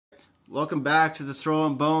Welcome back to the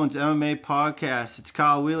Throwin Bones MMA podcast. It's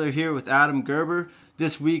Kyle Wheeler here with Adam Gerber.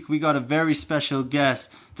 This week we got a very special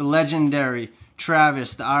guest, the legendary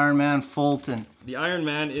Travis, the Ironman Fulton. The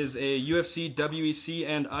Ironman is a UFC, WEC,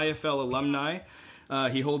 and IFL alumni.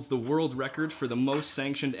 He holds the world record for the most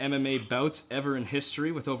sanctioned MMA bouts ever in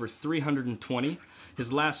history with over 320.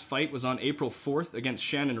 His last fight was on April 4th against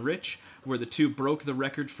Shannon Rich, where the two broke the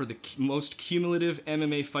record for the most cumulative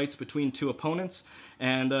MMA fights between two opponents,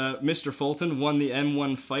 and Mr. Fulton won the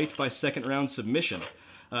M1 fight by second-round submission.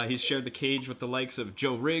 He's shared the cage with the likes of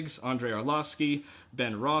Joe Riggs, Andrei Arlovski,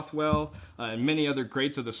 Ben Rothwell, and many other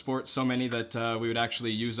greats of the sport, so many that we would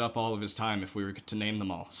actually use up all of his time if we were to name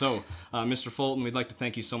them all. So, Mr. Fulton, we'd like to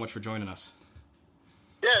thank you so much for joining us.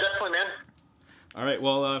 Yeah, definitely, man. All right,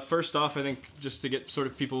 well, first off, I think just to get sort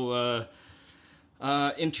of people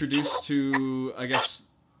introduced to, I guess,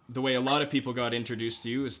 the way a lot of people got introduced to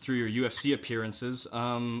you is through your UFC appearances.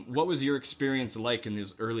 What was your experience like in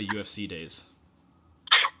these early UFC days?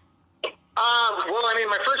 Well, I mean,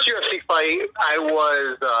 my first UFC fight, I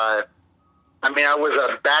was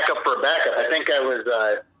a backup for a backup. I think I was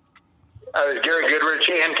Gary Goodrich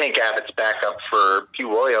and Tank Abbott's backup for P.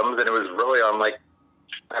 Williams, and it was really on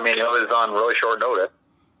it was on really short notice.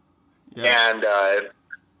 Yeah. And,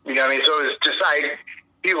 so it was just,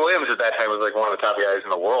 P. Williams at that time was like one of the top guys in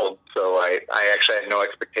the world, so I actually had no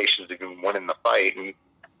expectations of even winning the fight. And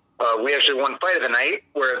we actually won fight of the night,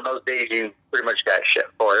 where in those days you pretty much got shit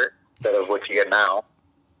for it instead of what you get now.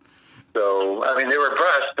 So, I mean, they were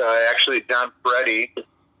impressed. Actually, Don Ferretti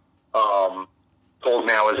told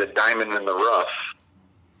me I was a diamond in the rough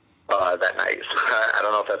that night. I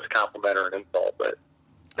don't know if that's a compliment or an insult, but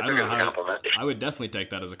I think it's a compliment. I would definitely take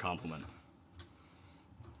that as a compliment.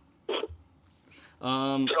 That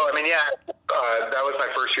was my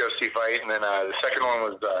first UFC fight, and then the second one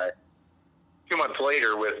was 2 months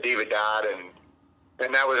later with David Dodd,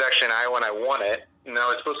 and that was actually in Iowa, and I won it. And I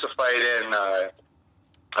was supposed to fight in,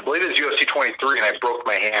 I believe it was UFC 23, and I broke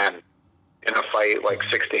my hand in a fight like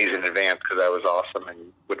 6 days in advance because I was awesome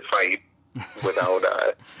and would fight without,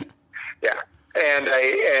 yeah. And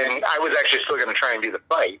I was actually still going to try and do the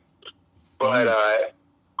fight, but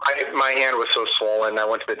my hand was so swollen. I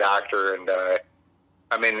went to the doctor, and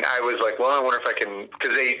I was like, well, I wonder if I can,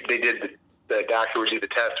 because they did the doctor would do the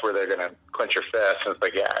test where they're going to clench your fist, and it's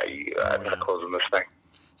like, I'm not closing this thing.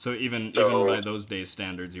 So even by those days'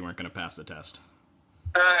 standards, you weren't going to pass the test.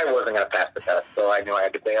 I wasn't going to pass the test, so I knew I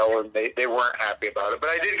had to bail, and they weren't happy about it. But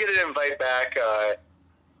I did get an invite back. The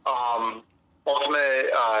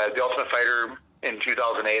Ultimate Fighter in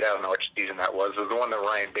 2008, I don't know which season that was the one that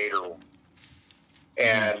Ryan Bader won.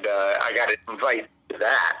 And I got an invite to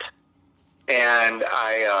that. And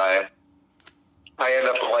I ended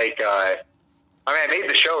up I made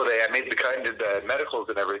the show. I made the cut and did the medicals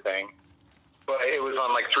and everything. But it was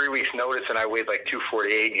on 3 weeks' notice, and I weighed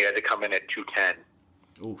 248, and you had to come in at 210.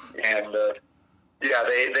 Oof. And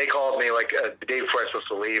they called me the day before I was supposed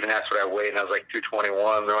to leave, and that's what I weighed, and I was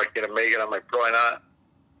 221. They're like, "Gonna make it?" I'm like, "Probably not."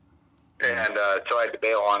 And so I had to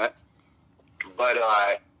bail on it. But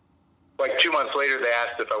 2 months later, they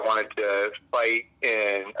asked if I wanted to fight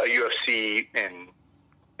in a UFC in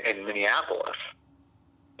Minneapolis,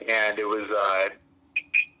 and it was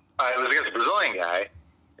against a Brazilian guy.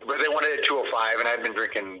 But they wanted it at 205, and I'd been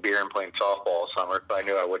drinking beer and playing softball all summer, so I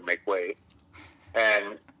knew I wouldn't make weight.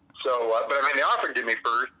 And so, they offered to me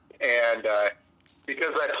first, and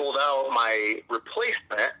because I pulled out, my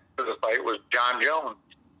replacement for the fight was John Jones.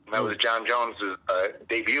 And that was John Jones'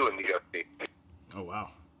 debut in the UFC. Oh, wow.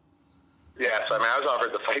 Yeah, so I was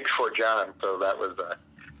offered the fight before John, so that was a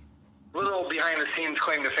little behind-the-scenes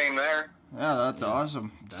claim to fame there. Yeah, that's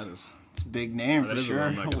awesome. It's a big name for sure. I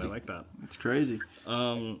like that. It's crazy.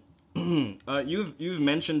 You've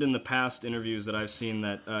mentioned in the past interviews that I've seen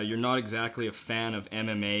that you're not exactly a fan of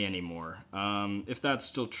MMA anymore. If that's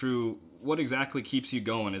still true, what exactly keeps you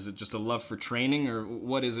going? Is it just a love for training, or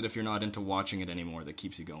what is it if you're not into watching it anymore that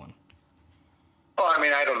keeps you going? Well,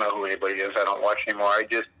 I don't know who anybody is. I don't watch anymore. I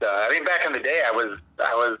just, back in the day, I was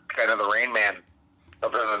kind of the Rain Man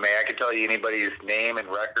of MMA. I could tell you anybody's name and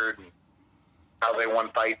record and how they won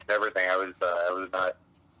fights and everything. I was not.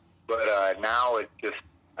 But now it just,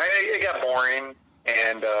 it got boring,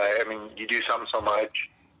 and you do something so much,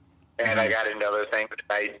 and I got into other things.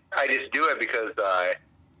 I just do it because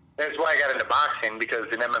that's why I got into boxing, because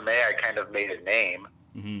in MMA I kind of made a name,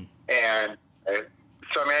 and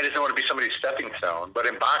so I just didn't want to be somebody's stepping stone. But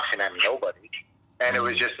in boxing, I'm nobody, and it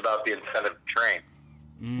was just about the incentive to train.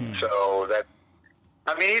 So that,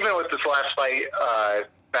 even with this last fight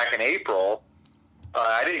back in April,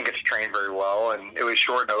 I didn't get to train very well, and it was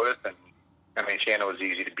short notice, and I mean, Shannon was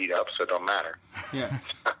easy to beat up, so it don't matter. Yeah.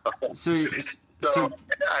 So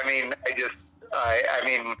I mean, I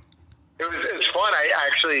mean, it was fun. I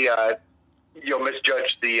actually,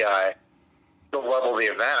 misjudged the level of the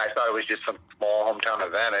event. I thought it was just some small hometown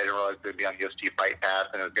event. I didn't realize it would be on UFC Fight Pass,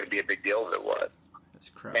 and it was going to be a big deal as it was. That's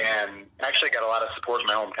crazy. And actually got a lot of support in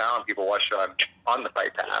my hometown. People watched it on the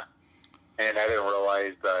Fight Pass, and I didn't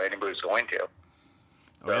realize anybody was going to.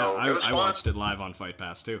 Oh, so yeah, I watched it live on Fight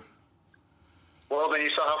Pass, too. Well, then you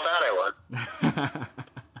saw how fat I was.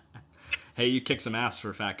 Hey, you kick some ass for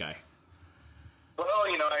a fat guy. Well,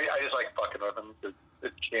 I just like fucking with him.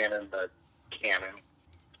 It's Shannon, the Cannon.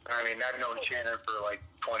 I mean, I've known Shannon for like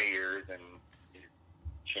 20 years, and he's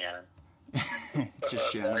Shannon.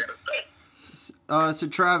 Just Shannon. So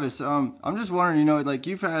Travis, I'm just wondering, like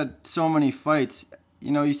you've had so many fights.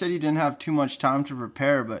 You said you didn't have too much time to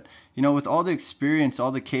prepare, but with all the experience,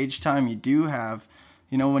 all the cage time you do have,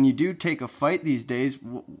 when you do take a fight these days,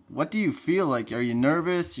 what do you feel like? Are you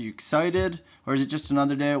nervous? Are you excited? Or is it just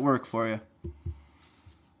another day at work for you?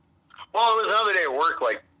 Well, it was another day at work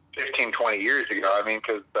like 15, 20 years ago. I mean,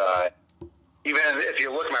 because even if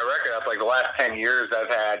you look my record up, like the last 10 years, I've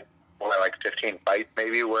had like 15 fights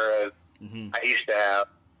maybe, whereas I used to have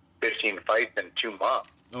 15 fights in 2 months.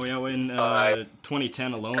 Oh, yeah, in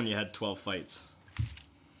 2010 alone, you had 12 fights.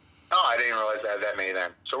 Oh, I didn't realize I had that many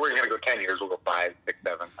then. So we're going to go 10 years. We'll go 5, 6,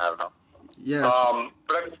 7. I don't know. Yes.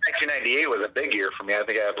 But 1998 was a big year for me. I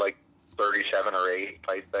think I had like 37 or 8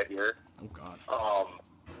 fights that year. Oh, God.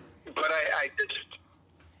 But I just,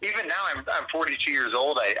 even now, I'm 42 years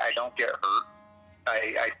old. I don't get hurt.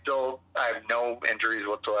 I have no injuries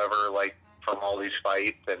whatsoever, like, from all these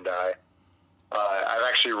fights. And I've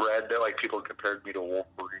actually read that, like, people compared me to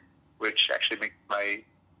Wolverine, which actually makes my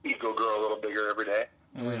ego grow a little bigger every day.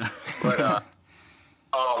 Oh, yeah. But,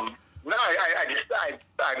 no,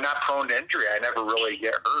 I'm not prone to injury. I never really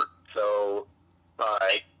get hurt. So,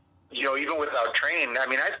 even without training, I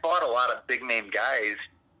mean, I fought a lot of big-name guys.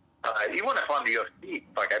 Even when I fought in the UFC,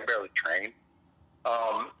 like, I barely trained.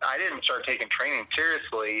 I didn't start taking training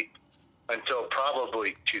seriously until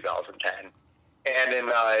probably 2010. And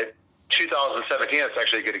in 2017, that's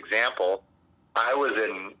actually a good example. I was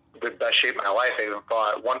in the best shape of my life. I even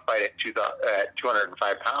fought one fight at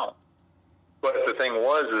 205 pounds. But the thing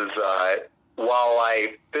was, while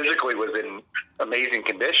I physically was in amazing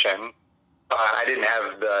condition, I didn't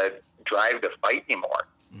have the drive to fight anymore.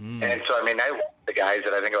 And so, I mean, I watched the guys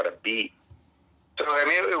that I think I would have beat. So, I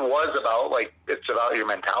mean, it was about, like, it's about your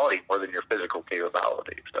mentality more than your physical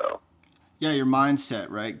capability. So, yeah, your mindset,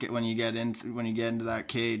 right? When you get into that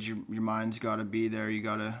cage, your mind's got to be there. You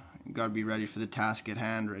gotta be ready for the task at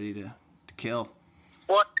hand, ready to kill.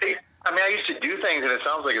 Well, I mean, I used to do things, and it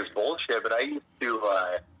sounds like it's bullshit, but I used to,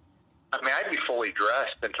 I'd be fully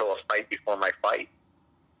dressed until a fight before my fight.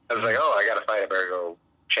 I was like, oh, I got to fight, I better go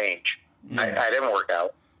change. Yeah. I didn't work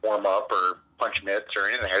out, warm up, or punch mitts or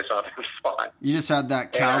anything. I just thought it was fun. You just had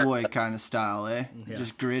that cowboy kind of style, eh? Yeah.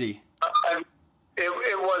 Just gritty.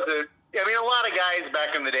 It wasn't. I mean, a lot of guys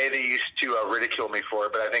back in the day, they used to ridicule me for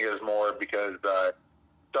it, but I think it was more because,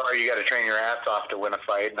 sorry, you got to train your ass off to win a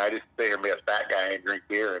fight, and I just sit here and be a fat guy and drink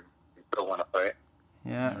beer and still win a fight.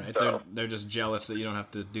 Yeah. Right. So, they're just jealous that you don't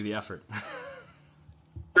have to do the effort.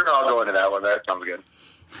 Sure, I'll go into that one. That sounds good.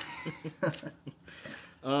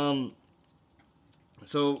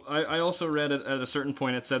 So I also read at a certain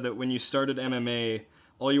point it said that when you started MMA,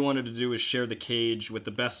 all you wanted to do was share the cage with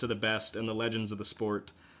the best of the best and the legends of the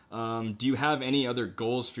sport. Do you have any other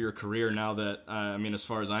goals for your career now that, as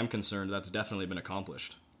far as I'm concerned, that's definitely been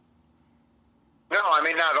accomplished? No, I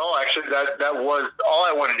mean, not at all. Actually, that was all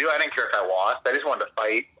I wanted to do. I didn't care if I lost. I just wanted to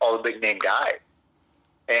fight all the big-name guys.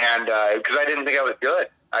 And because I didn't think I was good.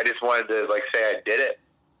 I just wanted to, like, say I did it.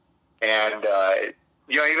 And,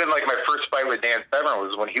 even, like, my first fight with Dan Severn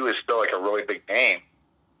was when he was still, like, a really big name.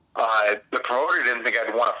 The promoter didn't think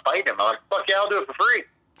I'd want to fight him. I'm like, fuck yeah, I'll do it for free.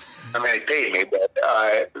 I mean, he paid me, but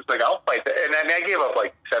it's like, I'll fight that. And I mean, I gave up,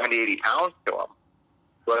 like, 70, 80 pounds to him.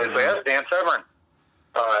 But it's like, that's Dan Severn.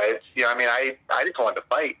 I just wanted to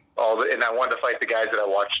fight. And I wanted to fight the guys that I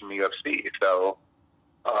watched in the UFC. So,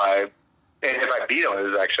 and if I beat them, it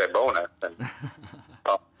was actually a bonus. And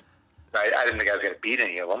I didn't think I was going to beat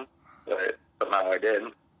any of them, but somehow I did.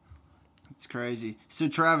 It's crazy. So,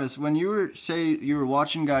 Travis, when you were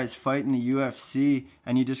watching guys fight in the UFC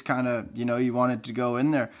and you just kind of, you wanted to go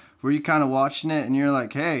in there, were you kind of watching it and you're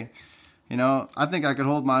like, hey, I think I could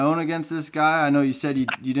hold my own against this guy. I know you said you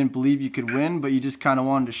didn't believe you could win, but you just kind of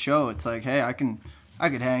wanted to show. It's like, hey, I could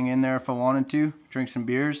hang in there if I wanted to, drink some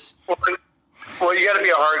beers. Well, you got to be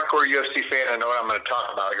a hardcore UFC fan to know what I'm going to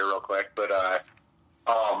talk about here real quick. But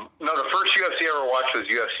No, the first UFC I ever watched was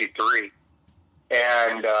UFC 3.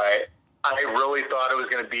 And I really thought it was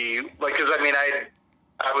going to be, like, because, I mean,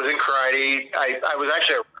 I was in karate. I was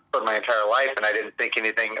actually a wrestler my entire life, and I didn't think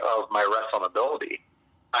anything of my wrestling ability.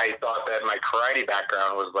 I thought that my karate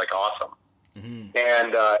background was, like, awesome. Mm-hmm.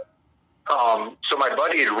 And so my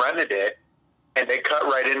buddy had rented it, and they cut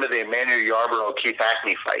right into the Emmanuel Yarborough-Keith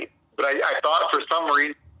Hackney fight. But I thought for some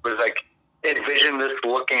reason it was, like, envision this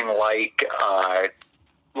looking like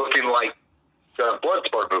the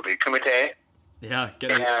Bloodsport movie, Kumite. Yeah,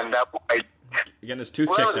 getting his tooth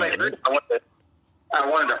kicked out, right? I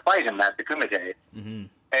wanted to fight him at the Kumite. Mm-hmm.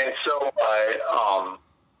 And so,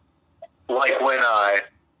 like when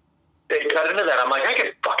they cut into that, I'm like, I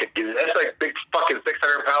can fucking do this. Like, big fucking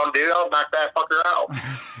 600-pound dude, I'll knock that fucker out.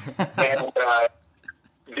 And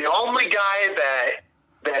the only guy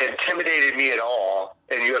that intimidated me at all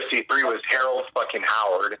in UFC 3 was Harold fucking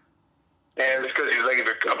Howard. And it's because he was like, if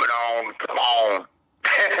you're coming on, come on.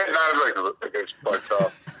 And I was like, look, it's fucked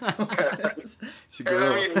up. It's a girl.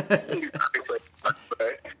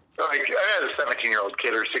 Like, I had a 17-year-old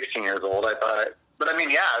kid or 16 years old, I thought. But I mean,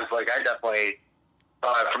 yeah, it's like, I definitely,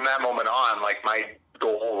 from that moment on, like, my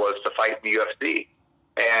goal was to fight in the UFC.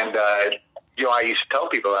 And, you know, I used to tell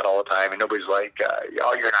people that all the time, and nobody's like,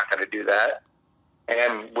 oh, you're not going to do that.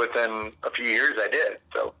 And within a few years, I did.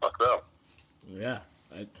 So, fuck them. Yeah,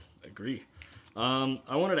 I agree.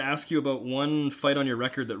 I wanted to ask you about one fight on your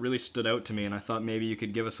record that really stood out to me, and I thought maybe you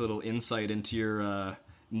could give us a little insight into your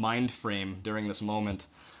mind frame during this moment.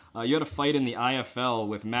 You had a fight in the IFL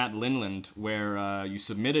with Matt Linland where you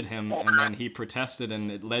submitted him, and then he protested, and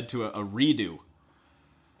it led to a redo.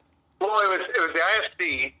 Well, it was the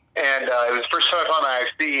IFC, and it was the first time I fought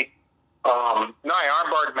the IFC. No, I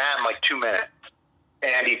armbarred Matt in like 2 minutes,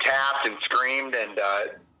 and he tapped and screamed, and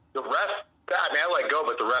the ref, I mean, I let go,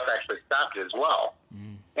 but the ref actually stopped it as well.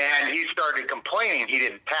 Mm. And he started complaining he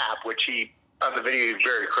didn't tap, which he, on the video, he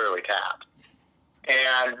very clearly tapped.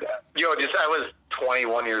 And, you know, I was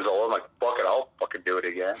 21 years old. I'm like, fuck it, I'll fucking do it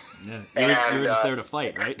again. Yeah, you were just there to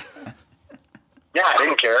fight, right? Yeah, I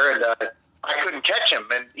didn't care, and I couldn't catch him,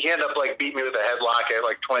 and he ended up, like, beating me with a headlock at,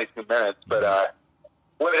 like, 22 minutes. But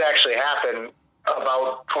what had actually happened,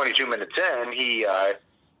 about 22 minutes in, he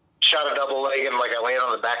shot a double leg, and, like, I landed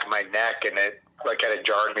on the back of my neck, and it, like, kind of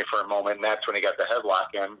jarred me for a moment, and that's when he got the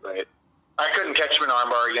headlock in. But I couldn't catch him in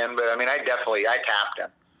armbar again, but, I mean, I tapped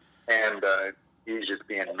him. And he's just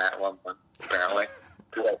being Matt Linland, apparently.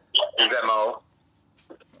 His MO.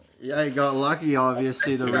 Yeah, he got lucky,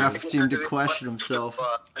 obviously. The ref seemed to question himself.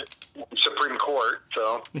 Supreme Court,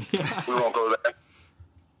 so we won't go there.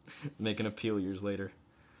 Make an appeal years later.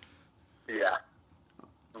 Yeah.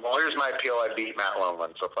 Well, here's my appeal. I beat Matt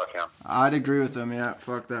Linland, so fuck him. I'd agree with him. Yeah,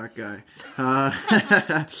 fuck that guy.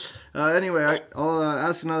 Anyway, I'll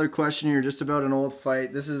ask another question here just about an old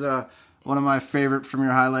fight. This is one of my favorite from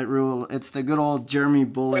your highlight reel. It's the good old Jeremy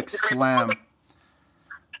Bullock slam. Is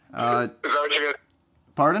that what you're going to...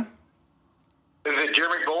 Pardon? Is it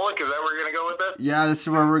Jeremy Bullock? Is that where you're going to go with this? Yeah, this is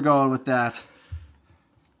where we're going with that.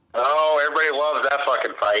 Oh, everybody loves that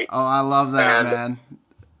fucking fight. Oh, I love that, man.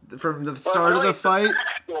 From the start of the fight...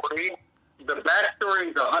 The backstory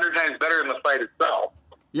is 100 times better than the fight itself.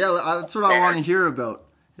 Yeah, that's what I want to hear about.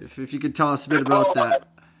 If you could tell us a bit about that.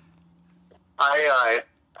 I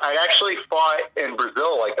actually fought in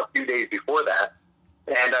Brazil like a few days before that,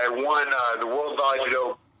 and I won the World Volley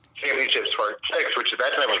Judo Championships Part 6, which at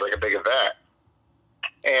that time was like a big event.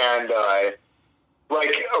 And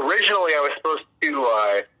like originally I was supposed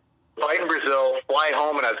to fight in Brazil, fly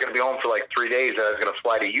home, and I was going to be home for like 3 days, and I was going to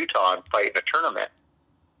fly to Utah and fight in a tournament.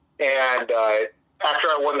 And after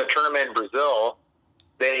I won the tournament in Brazil,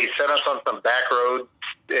 they sent us on some back roads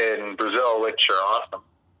in Brazil, which are awesome.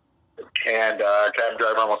 And cab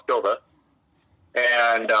driver almost killed us.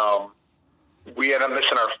 And we ended up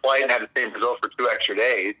missing our flight and had to stay in Brazil for 2 extra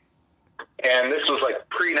days. And this was like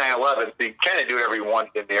pre-9/11, so you kind of do it every once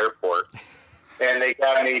in the airport. And they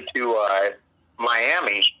got me to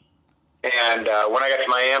Miami. And when I got to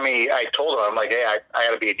Miami, I told them, I'm like, hey, I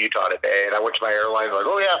got to be in Utah today. And I went to my airline, like,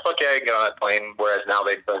 oh, yeah, fuck yeah, I can get on that plane. Whereas now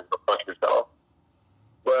they said, go fuck yourself.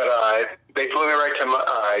 But they flew me right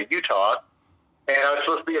to Utah. And I was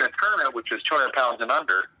supposed to be in a tournament, which was 200 pounds and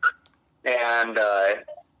under. And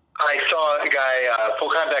I saw a guy, Full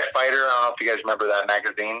Contact Fighter. I don't know if you guys remember that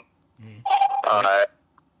magazine.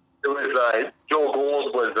 It was Joel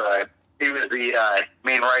Gould he was the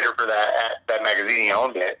main writer for that magazine. He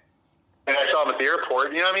owned it. And I saw him at the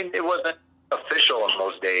airport. You know, I mean, it wasn't official in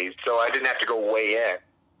most days, so I didn't have to go weigh in.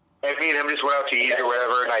 And me and him just went out to eat or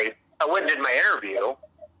whatever, and I went and did my interview.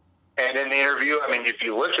 And in the interview, I mean, if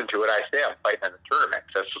you listen to it, I say I'm fighting in a tournament.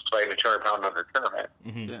 That's just fighting a 200-pound under tournament.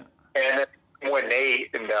 Yeah. And then when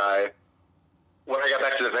Nate and when I got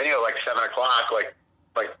back to the venue at like 7 o'clock, like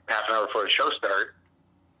half an hour before the show started,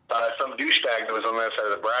 some douchebag that was on the other side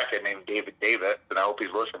of the bracket named David Davis, and I hope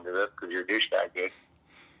he's listening to this because you're a douchebag, dude.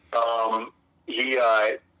 He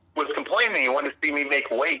was complaining he wanted to see me make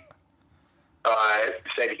weight.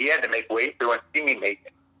 Said he had to make weight. He wanted to see me make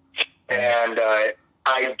it. And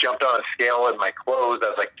I jumped on a scale in my clothes. I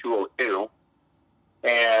was like 202.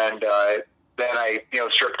 And then I,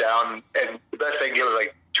 stripped down. And the best I could get was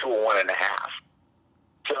like 201 and a half.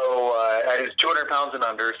 So I was 200 pounds and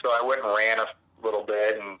under. So I went and ran a little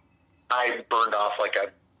bit. And I burned off like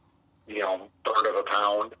a, third of a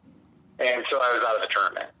pound. And so I was out of the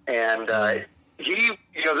tournament. And he,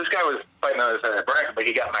 this guy was fighting on the other side of the bracket, but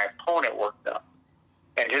he got my opponent worked up.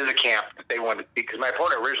 And his camp that they wanted to see, because my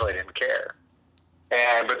opponent originally didn't care.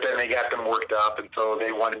 But then they got them worked up, and so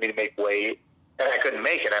they wanted me to make weight. And I couldn't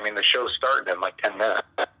make it. I mean, the show started in like 10 minutes.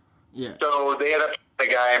 Yeah. So they ended up the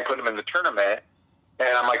guy and put him in the tournament. And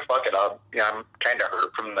I'm like, fuck it. I'm kind of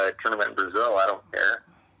hurt from the tournament in Brazil. I don't care.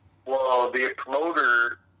 Well, the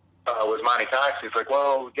promoter was Monty Cox. He's like,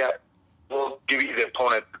 well, we'll give you the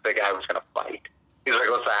opponent that the guy was going to fight. He's like,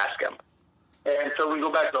 let's ask him. And so we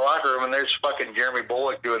go back to the locker room, and there's fucking Jeremy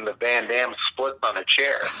Bullock doing the Van Damme splits on a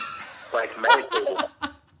chair, like meditating.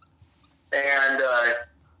 And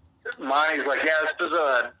Monty's like, yeah, this is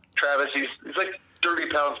Travis. He's like 30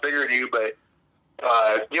 pounds bigger than you, but,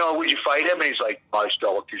 would you fight him? And he's like, my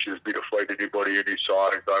style teaches me to fight anybody any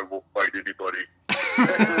size. I will fight anybody.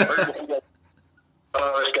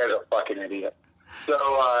 Oh, this guy's a fucking idiot. So,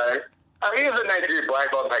 he was a Nigerian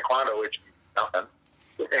black belt in Taekwondo, which is nothing.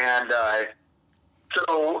 And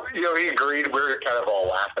so, he agreed. We were kind of all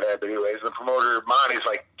laughing at it anyways. The promoter, Monty's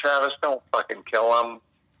like, Travis, don't fucking kill him.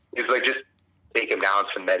 He's like, just take him down,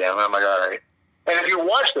 submit him. I'm like, all right. And if you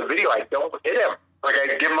watch the video, I don't hit him. Like,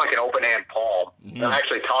 I give him like an open hand palm. Mm-hmm. I'm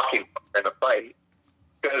actually talking in the fight.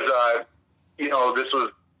 Because, this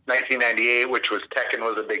was 1998, which was Tekken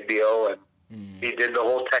was a big deal. And he did the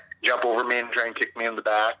whole Tekken jump over me and try and kick me in the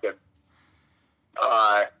back. And,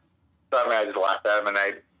 I just laughed at him, and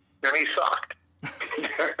he sucked.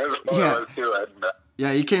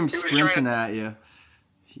 Yeah, he came sprinting at you.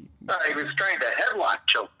 He was trying to headlock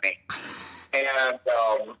choke me. And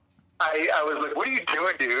I was like, what are you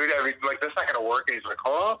doing, dude? I mean, like, that's not going to work. And he's like,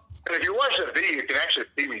 huh? And if you watch the video, you can actually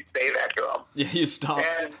see me say that to him. Yeah, you stopped.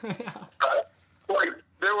 And,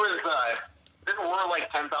 there were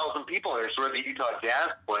like 10,000 people there. So where the Utah Jazz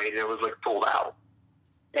played, it was like sold out.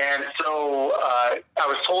 And so I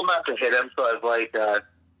was told not to hit him, so I was like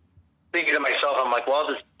thinking to myself, I'm like, well,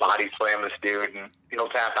 I'll just body slam this dude, and he'll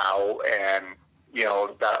tap out, and, and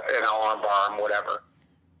I'll armbar him, whatever.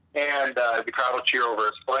 And the crowd will cheer over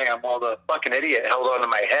a slam. Well, the fucking idiot held onto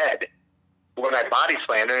my head when I body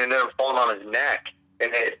slammed him, and ended up falling on his neck,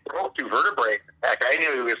 and it broke 2 vertebrae. In fact, I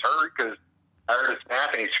knew he was hurt because I heard a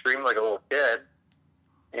snap, and he screamed like a little kid.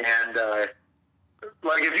 And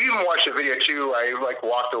if you even watch the video too, I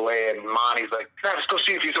walked away, and Monty's like, Travis, go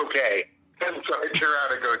see if he's okay. And so I turn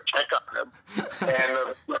around and go check on him,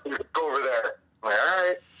 and go over there. I'm like, all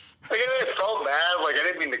right. Like, I felt bad. Like, I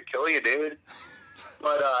didn't mean to kill you, dude.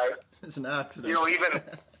 But it's an accident.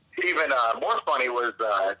 Even more funny was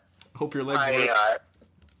hope your legs work.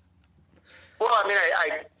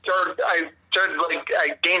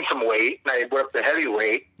 I gained some weight, and I went up to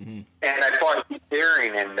heavyweight, and I fought Heath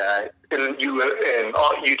Herring in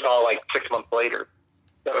Utah like 7 months later.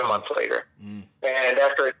 And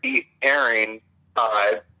after I beat Herring,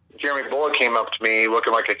 Jeremy Bullock came up to me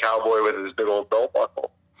looking like a cowboy with his big old belt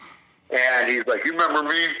buckle. And he's like, you remember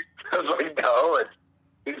me? I was like, no. And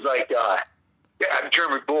he's like, yeah, I'm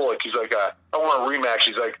Jeremy Bullock. He's like, I want a rematch.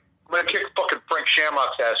 He's like, I'm going to kick fucking Frank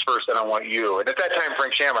Shamrock's ass first, and I want you. And at that time,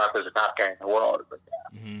 Frank Shamrock was the top guy in the world. I was like,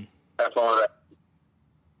 yeah, that's all of that.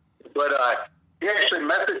 But he actually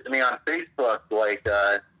messaged me on Facebook like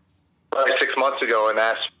 6 months ago and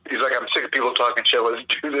he's like, I'm sick of people talking shit. Let's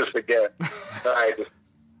do this again. I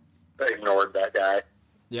ignored that guy.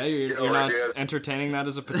 Yeah, you're not entertaining that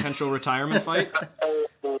as a potential retirement fight?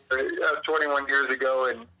 21 years ago,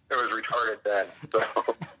 and it was retarded then. So.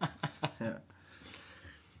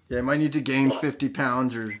 Yeah, he might need to gain 50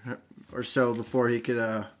 pounds or so before he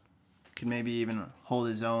could maybe even hold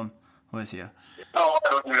his own with you. Oh, I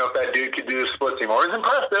don't even know if that dude could do the splits anymore. It's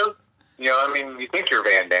impressive. You think you're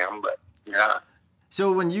Van Damme, but yeah.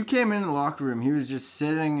 So when you came in the locker room, he was just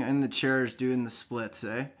sitting in the chairs doing the splits,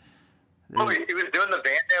 eh? Oh, he was doing the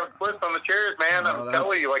Van Damme splits on the chairs, man. I'm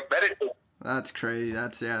telling you, like meditating. That's crazy.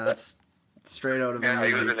 straight out of Yeah,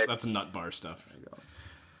 he was England. an That's nut bar stuff.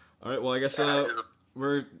 All right, well, I guess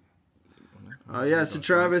we're... Yeah, so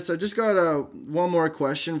Travis, I just got one more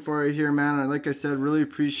question for you here, man. And like I said, really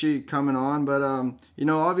appreciate you coming on. But you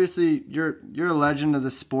know, obviously you're a legend of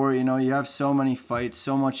the sport. You know, you have so many fights,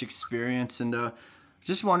 so much experience, and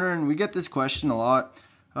just wondering, we get this question a lot.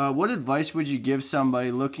 What advice would you give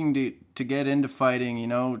somebody looking to get into fighting? You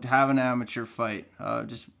know, to have an amateur fight.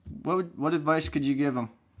 Just what advice could you give them?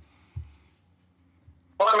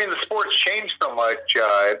 Well, I mean, the sport's changed so much.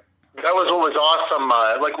 That was what was awesome.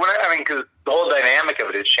 Like because the whole dynamic of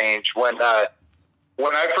it has changed. When I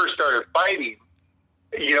first started fighting,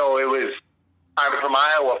 you know, I'm from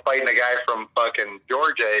Iowa fighting a guy from fucking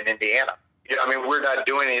Georgia and Indiana. You know, I mean, we're not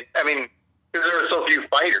doing it. I mean, because there are so few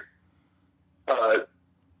fighters. So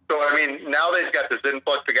I mean, now they've got this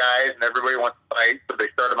influx of guys, and everybody wants to fight, so they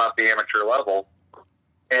start them at the amateur level.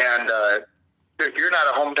 And if you're not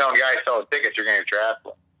a hometown guy selling tickets, you're going to get your ass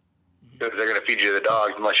whooped. Because they're going to feed you the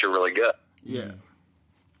dogs unless you're really good. Yeah.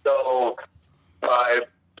 So,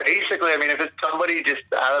 basically, I mean, if it's somebody just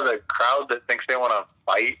out of the crowd that thinks they want to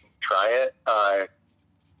fight, try it.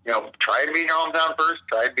 You know, try and be in your hometown first.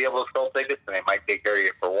 Try and be able to sell tickets, and they might take care of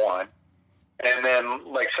you for one. And then,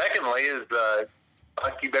 like, secondly is,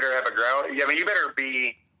 you better have a ground. I mean, you better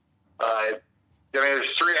be, there's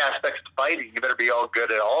three aspects to fighting. You better be all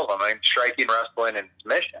good at all of them. I mean, striking, wrestling, and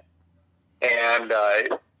submission. And,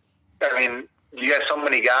 I mean, you got so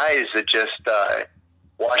many guys that just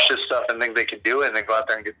watch this stuff and think they can do it, and then go out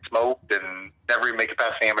there and get smoked and never even make it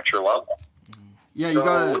past the amateur level. Yeah, you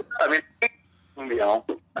gotta. I mean, you know,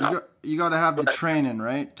 you gotta have the training,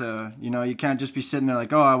 right? You know, you can't just be sitting there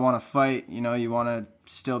like, oh, I want to fight. You know, you want to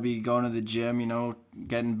still be going to the gym. You know,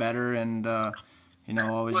 getting better and you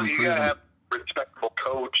know, always well, improving. you gotta have a respectable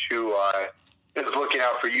coach who is looking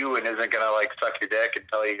out for you and isn't gonna like suck your dick and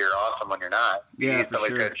tell you you're awesome when you're not. Yeah, for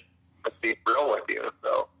sure. Let's be real with you.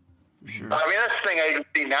 So, Sure. I mean, that's the thing I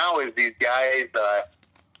see now is these guys.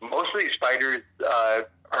 Most of these fighters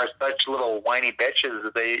are such little whiny bitches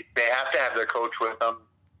that they have to have their coach with them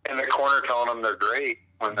in the corner telling them they're great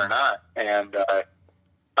when they're not. And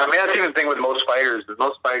I mean, that's even the thing with most fighters. Is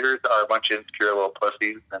most fighters are a bunch of insecure little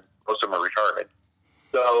pussies, and most of them are retarded.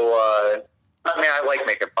 So, I mean, I like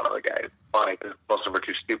making fun of the guys. It's funny because most of them are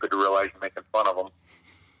too stupid to realize you're making fun of them.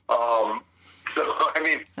 So, I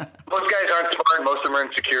mean, most guys aren't smart. Most of them are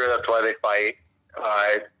insecure. That's why they fight.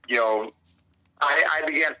 You know, I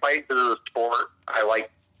began fighting because of the sport. I like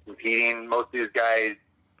competing. Most of these guys,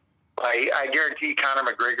 I guarantee Conor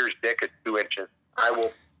McGregor's dick is 2 inches. I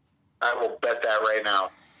will bet that right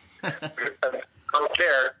now. I don't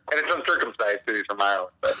care. And it's uncircumcised because he's from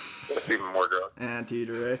Ireland, but that's even more gross.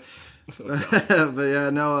 Anteater, right? But yeah,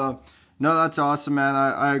 no, that's awesome, man.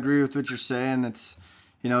 I agree with what you're saying. It's,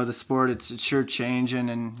 you know, the sport, it's sure changing,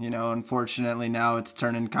 and, you know, unfortunately now it's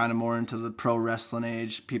turning kind of more into the pro wrestling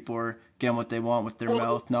age. People are getting what they want with their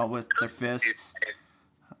mouth, not with their fists.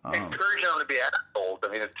 Encouraging them to be assholes. I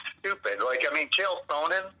mean, it's stupid. Like, I mean, Chael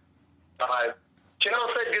Sonnen,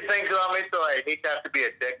 Chael said good things about me, so I hate to have to be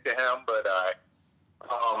a dick to him, but,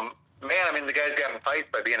 man, I mean, the guy's gotten fights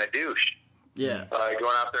by being a douche. Yeah.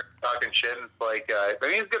 Going out there talking shit, and it's like, I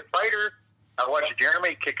mean, he's a good fighter. I watched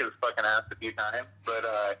Jeremy kick his fucking ass a few times, but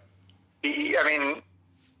I mean,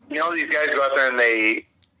 you know, these guys go out there and they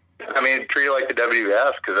treat it like the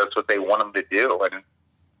WWF because that's what they want them to do, and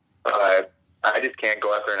I just can't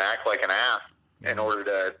go out there and act like an ass in order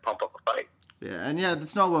to pump up a fight. Yeah, and yeah,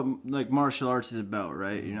 that's not what like martial arts is about,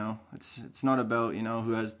 right? You know, it's not about, you know,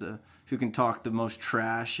 who can talk the most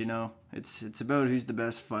trash. You know, it's about who's the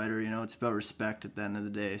best fighter. You know, it's about respect at the end of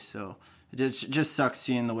the day. So. It just sucks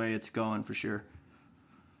seeing the way it's going, for sure.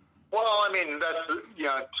 Well, I mean, that's, you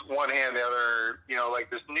know, it's one hand, the other, you know, like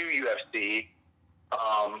this new UFC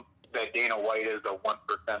that Dana White is a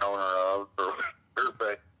 1% owner of,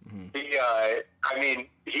 but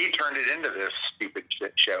he turned it into this stupid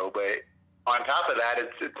shit show, but on top of that,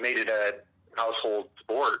 it's made it a household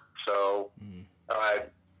sport. So,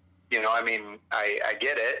 you know, I mean, I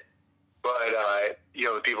get it. But, you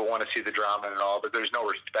know, people want to see the drama and all, but there's no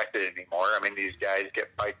respect in it anymore. I mean, these guys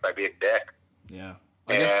get fights by being dick. Yeah.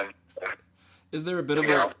 I guess, is there a bit of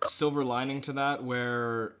a silver lining to that,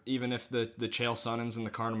 where even if the Chael Sonnens and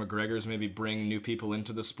the Conor McGregors maybe bring new people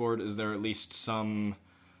into the sport, is there at least some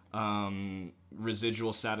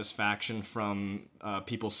residual satisfaction from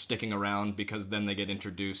people sticking around because then they get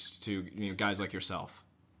introduced to, you know, guys like yourself?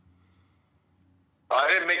 I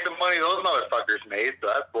didn't make the money those motherfuckers made, so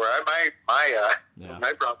that's where my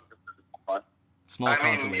problem is. Small I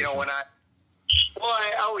mean, you know, when Well,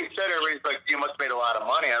 I always said, everybody's like, you must have made a lot of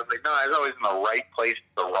money. I was like, no, I was always in the right place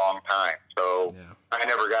at the wrong time. So I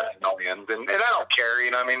never got to millions. And I don't care,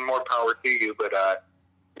 you know, I mean, more power to you. But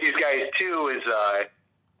these guys, too, is,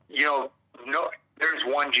 you know, no, there's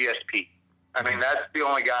one GSP. I mean, that's the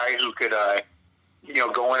only guy who could, you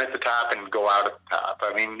know, go in at the top and go out at the top.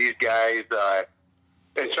 I mean, these guys,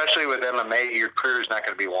 especially with MMA, your career's not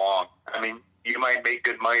going to be long. I mean, you might make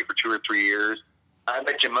good money for 2 or 3 years. I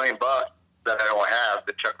bet you $1 million that I don't have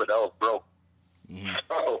that Chuck Liddell's broke. Mm-hmm.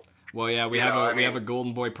 So, well, yeah, we have a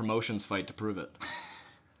Golden Boy Promotions fight to prove it.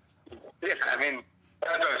 Yeah, I mean,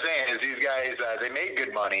 that's what I'm saying is these guys, they made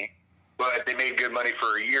good money, but they made good money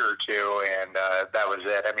for a year or two, and that was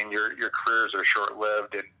it. I mean, your careers are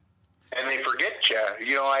short-lived, and they forget you.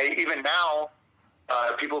 You know, even now,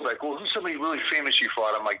 people are like, well, who's somebody really famous you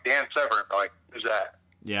fought? I'm like, Dan Severn. They're like, who's that?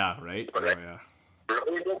 Yeah, right? Oh, yeah.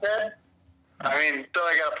 Really did that? I mean, so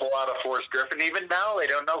I got to pull out a Forrest Griffin. Even now, they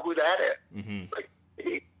don't know who that is. Mm-hmm.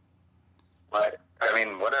 Like, but I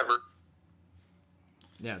mean, whatever.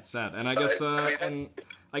 Yeah, it's sad. And I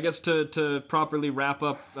guess to properly wrap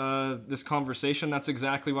up this conversation, that's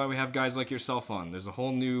exactly why we have guys like yourself on. There's a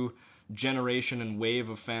whole new generation and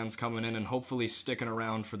wave of fans coming in and hopefully sticking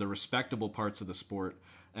around for the respectable parts of the sport.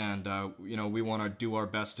 And you know, we want to do our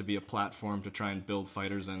best to be a platform to try and build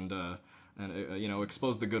fighters and you know,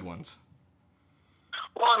 expose the good ones.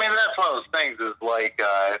 Well, I mean, that's one of those things is like,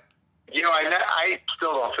 you know, I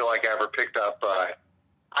still don't feel like I ever picked up,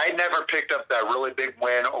 I never picked up that really big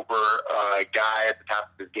win over a guy at the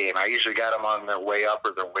top of his game. I usually got them on their way up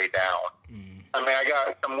or their way down. Mm. I mean, I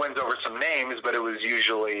got some wins over some names, but it was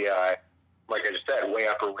usually, like I just said, way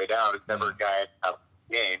up or way down. It's never a guy at the top of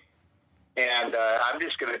the game. And I'm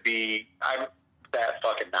just going to be, I'm that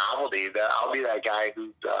fucking novelty. That I'll be that guy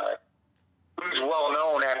who's well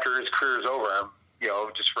known after his career's over. You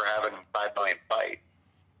know, just for having 5 million fights.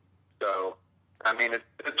 So, I mean,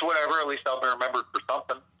 it's whatever. At least I'll be remembered for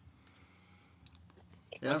something.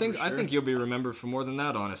 Yeah, I think you'll be remembered for more than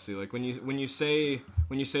that. Honestly, like when you say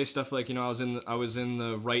stuff like, you know, I was in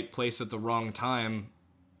the right place at the wrong time.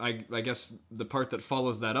 I guess the part that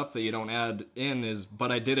follows that up that you don't add in is,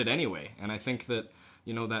 but I did it anyway. And I think that,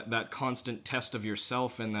 you know, that constant test of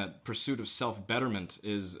yourself and that pursuit of self-betterment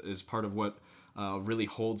is part of what really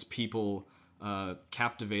holds people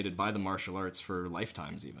captivated by the martial arts for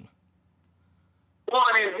lifetimes even. Well,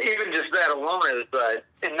 I mean, even just that alone is,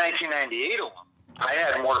 in 1998 alone, I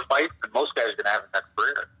had more fights than most guys are going to have in their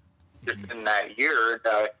career. Just in that year.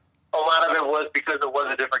 And, a lot of it was because it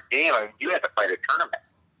was a different game. I mean, you had to fight a tournament.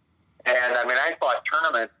 And, I mean, I fought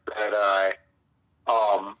tournaments that,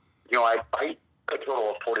 you know, I'd fight a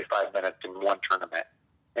total of 45 minutes in one tournament.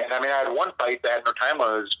 And, I mean, I had one fight that had no time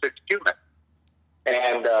limit. It was 52 minutes.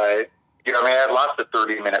 And, you know, I mean, I had lots of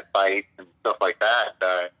 30-minute fights and stuff like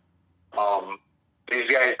that. These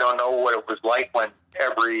guys don't know what it was like when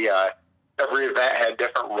every event had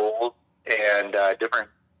different rules and different,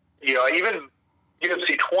 you know, even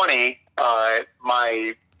UFC 20,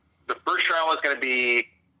 the first round was going to be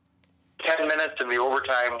 10 minutes and the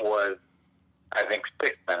overtime was, I think,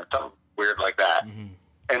 6 minutes, something weird like that. Mm-hmm.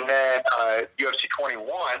 And then UFC 21,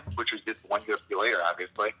 which was just one UFC later,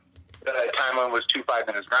 obviously, the time limit was 2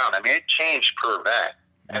 5-minute round. I mean, it changed per event,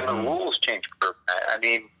 and the rules changed per event. I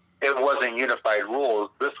mean, it wasn't unified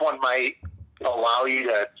rules. This one might allow you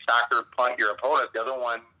to soccer punt your opponent. The other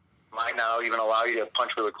one might not even allow you to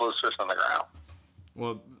punch with a closed fist on the ground.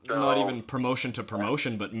 Well, so, not even promotion to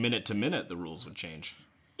promotion, but minute to minute, the rules would change.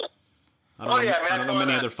 I don't know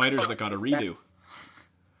many other fighters that got a redo.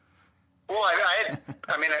 Well, I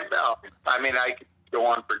could go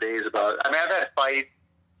on for days about it. I mean, I've had fights.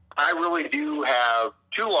 I really do have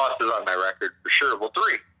 2 losses on my record for sure. Well,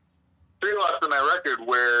 3. 3 losses on my record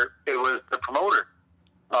where it was the promoter.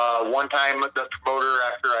 One time, the promoter,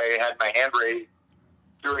 after I had my hand raised,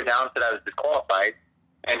 threw it down, said I was disqualified.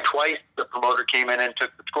 And twice, the promoter came in and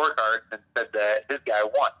took the scorecard and said that his guy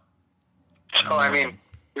won. So, I mean,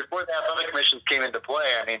 before the athletic commissions came into play,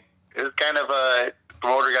 I mean, it was kind of a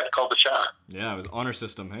promoter got to call the shot. Yeah, it was honor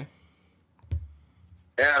system, hey?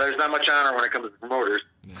 Yeah, there's not much honor when it comes to promoters.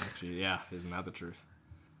 Yeah, actually, yeah, isn't that the truth?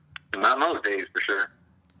 Not in those days, for sure.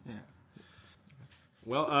 Yeah.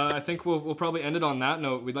 Well, I think we'll probably end it on that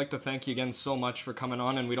note. We'd like to thank you again so much for coming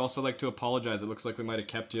on, and we'd also like to apologize. It looks like we might have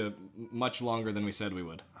kept you much longer than we said we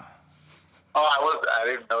would. Oh, I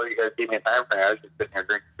didn't know you guys gave me a time frame. I was just sitting here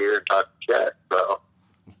drinking beer and talking shit, so.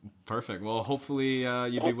 Perfect. Well, hopefully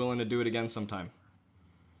you'd be willing to do it again sometime.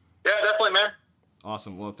 Yeah, definitely, man.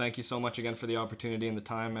 Awesome. Well, thank you so much again for the opportunity and the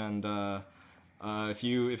time. And if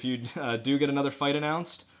you do get another fight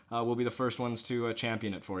announced, we'll be the first ones to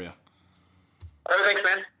champion it for you. All right, thanks,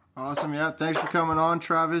 man. Awesome. Yeah, thanks for coming on,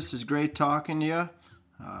 Travis. It was great talking to you.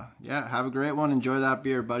 Yeah, have a great one. Enjoy that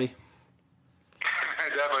beer, buddy.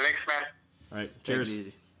 Definitely. Thanks, man. All right, cheers. Take it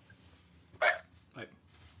easy.